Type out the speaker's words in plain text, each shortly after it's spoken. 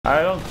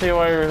I don't see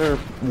why you're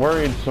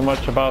worried so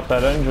much about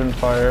that engine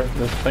fire.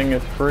 This thing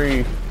is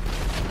free,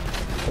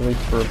 at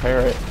least to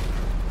repair it.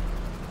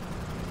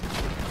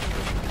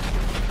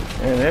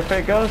 And if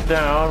it goes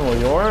down while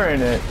you're in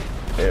it,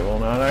 it will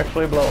not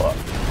actually blow up.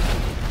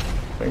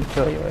 I can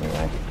kill you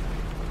anyway.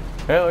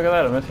 Hey, look at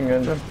that, a missing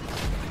engine.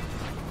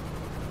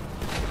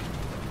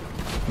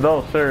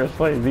 No,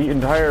 seriously, the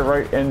entire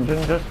right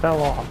engine just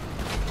fell off.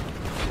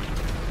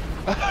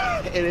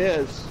 It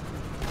is.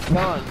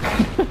 Gone.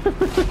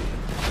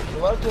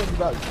 The left one's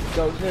about to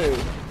go too.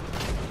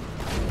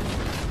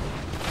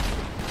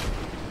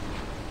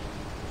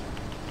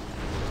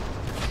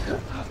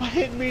 I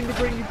didn't mean to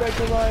bring you back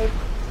alive.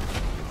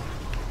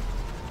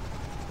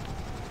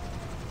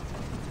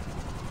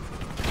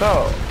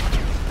 So,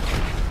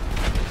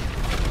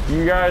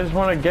 you guys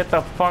want to get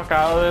the fuck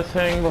out of this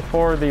thing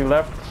before the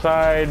left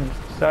side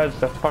decides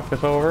to fuck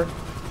us over?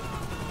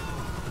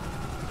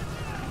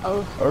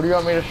 Oh. Or do you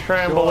want me to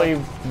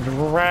scrambly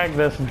drag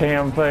this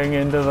damn thing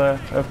into the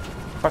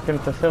fucking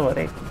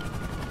facility?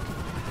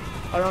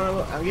 I don't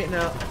know. I'm getting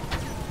out.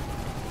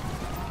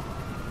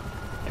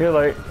 Too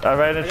late. I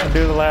managed to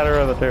do the latter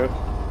of the two.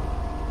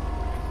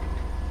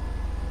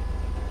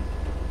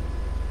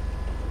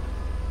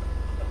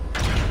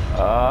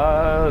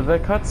 The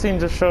cutscene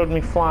just showed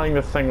me flying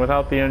this thing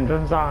without the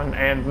engines on,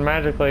 and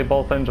magically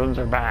both engines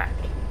are back.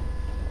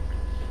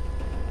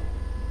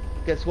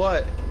 Guess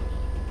what?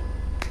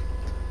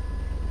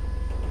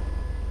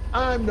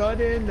 I'm not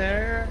in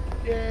there.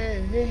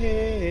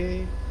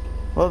 Yay.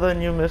 Well,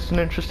 then you missed an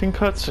interesting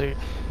cutscene.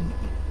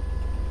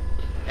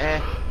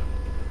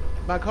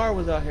 My car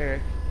was out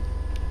here.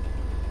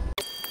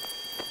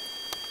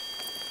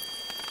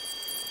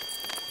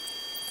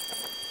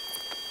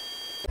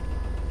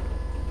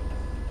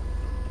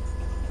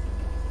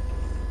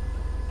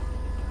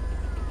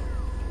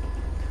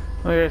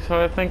 Okay,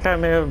 so I think I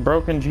may have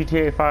broken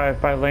GTA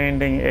 5 by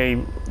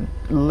landing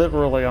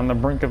literally on the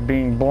brink of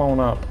being blown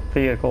up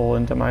vehicle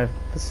into my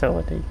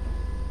facility.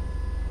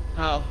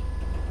 How?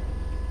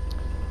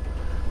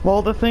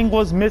 Well, the thing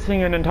was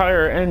missing an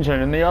entire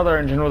engine, and the other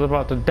engine was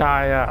about to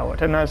die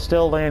out, and I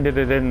still landed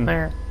it in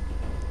there.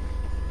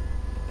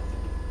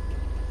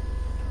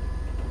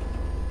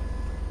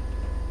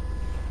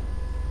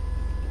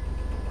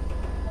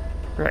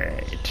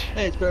 Great.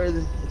 Hey,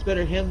 it's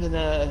better him than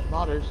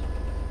modders.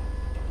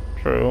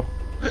 True.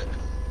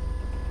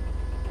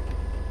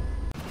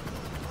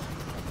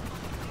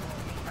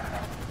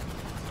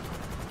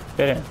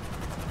 Get in.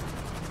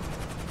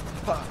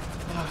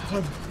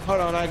 Hold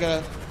on, I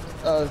gotta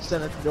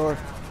send at the door.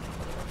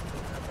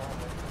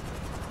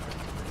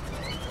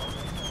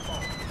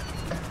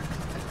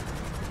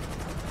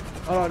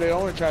 Hold on, dude, I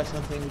want to try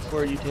something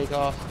before you take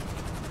off.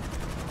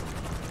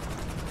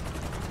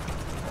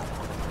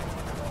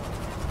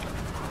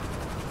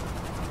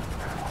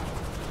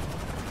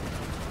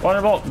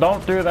 Wonderbolt,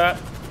 don't do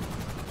that.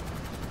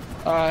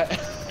 Alright.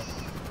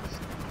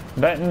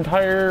 That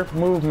entire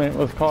movement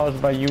was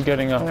caused by you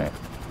getting on it.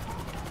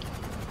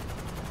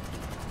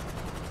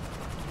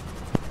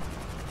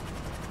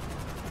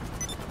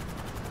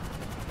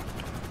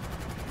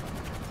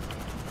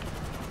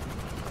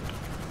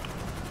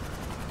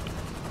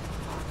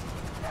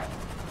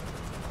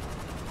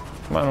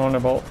 Come on,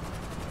 Wonderbolt.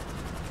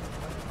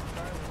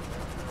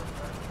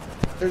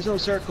 There's no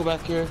circle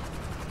back here.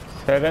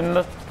 Sit in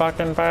the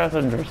fucking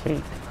passenger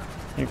seat.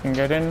 You can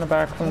get in the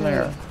back from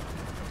there.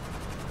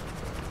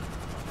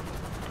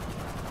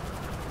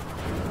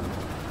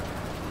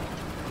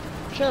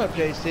 Shut up,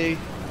 JC.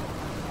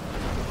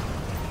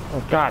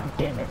 Oh, god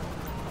damn it.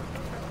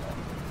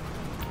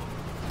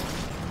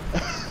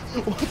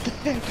 What the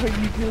heck are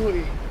you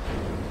doing?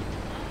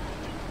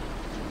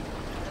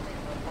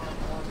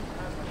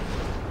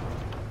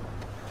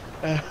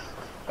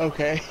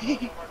 Okay.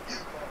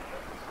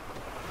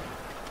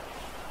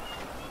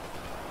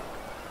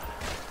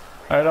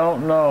 I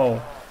don't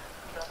know.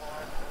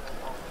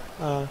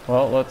 Well,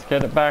 Well, let's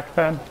get it back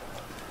then.